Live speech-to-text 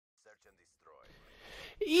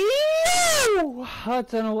Ew! I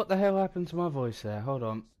don't know what the hell happened to my voice there. Hold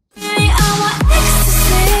on.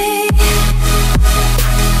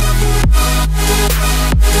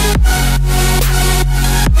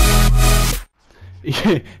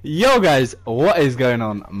 Yo guys, what is going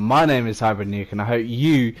on? My name is Hybrid Nuke and I hope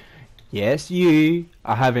you, yes you,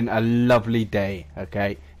 are having a lovely day,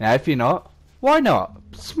 okay? Now if you're not, why not?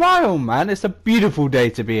 Smile, man, it's a beautiful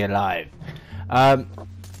day to be alive.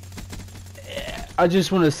 I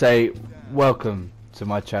just want to say welcome to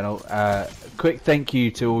my channel. Quick thank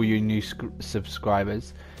you to all you new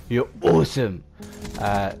subscribers. You're awesome.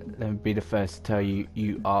 Let me be the first to tell you,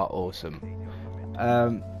 you are awesome.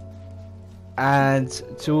 And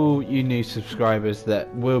to all you new subscribers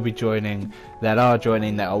that will be joining, that are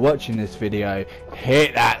watching this video,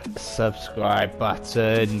 hit that subscribe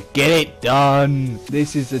button, get it done.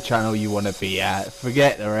 This is the channel you want to be at,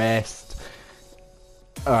 forget the rest.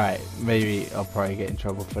 Alright, maybe I'll probably get in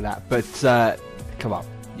trouble for that, but come on,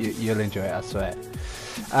 you'll enjoy it, I swear.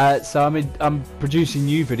 So I'm producing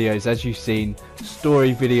new videos, as you've seen,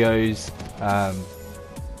 story videos,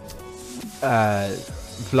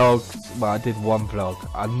 vlogs. Well, I did one vlog.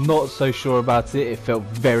 I'm not so sure about it. It felt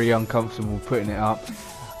very uncomfortable putting it up,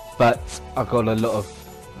 but I got a lot of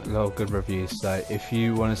good reviews. So if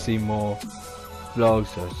you want to see more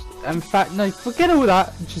vlogs, or in fact, no, forget all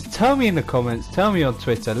that. Just tell me in the comments. Tell me on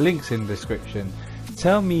Twitter. Links in the description.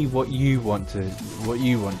 Tell me what you want to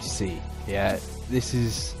see. Yeah, this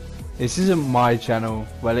isn't my channel.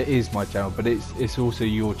 Well, it is my channel, but it's also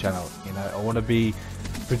your channel. You know, I want to be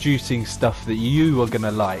producing stuff that you are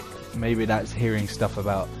gonna like. Maybe that's hearing stuff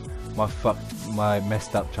about my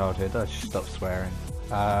messed up childhood. I should stop swearing.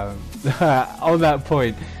 On that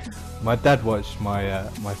point, my dad watched my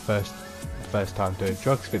my first time doing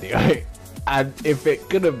drugs video, and if it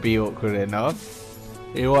couldn't be awkward enough,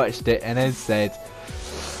 he watched it and then said,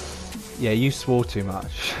 "Yeah, you swore too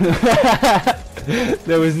much."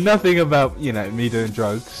 There was nothing about, you know, me doing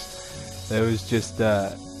drugs. There was just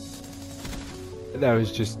that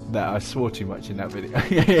I swore too much in that video.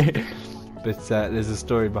 But there's a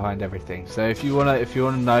story behind everything. So if you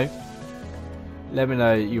wanna know, let me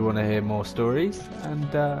know you wanna hear more stories,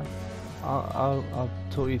 and I'll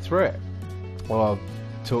talk you through it. Or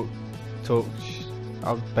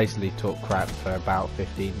I'll basically talk crap for about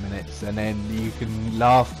 15 minutes, and then you can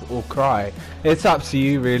laugh or cry. It's up to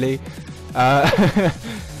you, really.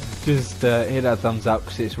 Just hit that thumbs up,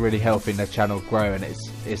 because it's really helping the channel grow, and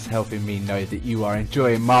it's helping me know that you are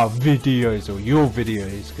enjoying my videos, or your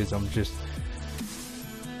videos, because I'm just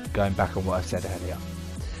going back on what I said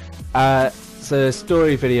earlier. So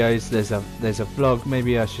story videos, there's a vlog.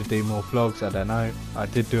 Maybe I should do more vlogs, I don't know. I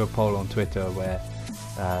did do a poll on Twitter where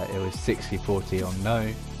it was 60-40 on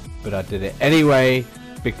no, but I did it anyway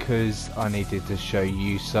because I needed to show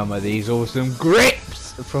you some of these awesome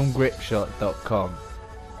grips from gripshot.com.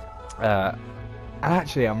 And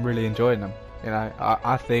actually I'm really enjoying them. You know,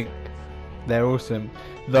 I think they're awesome,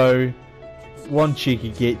 though one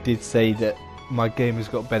cheeky git did say that my game has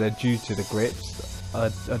got better due to the grips. I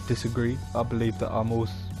disagree. I believe that I'm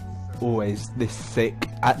always this sick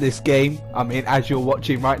at this game. I mean, as you're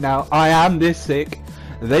watching right now, I am this sick.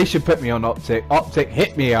 They should put me on Optic. Optic,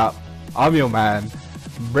 hit me up. I'm your man.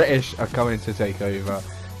 British are coming to take over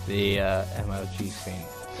the MLG scene.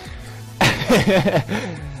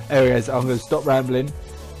 Anyways, I'm going to stop rambling.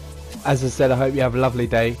 As I said, I hope you have a lovely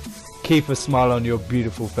day. Keep a smile on your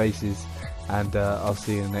beautiful faces, and I'll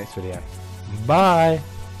see you in the next video. Bye.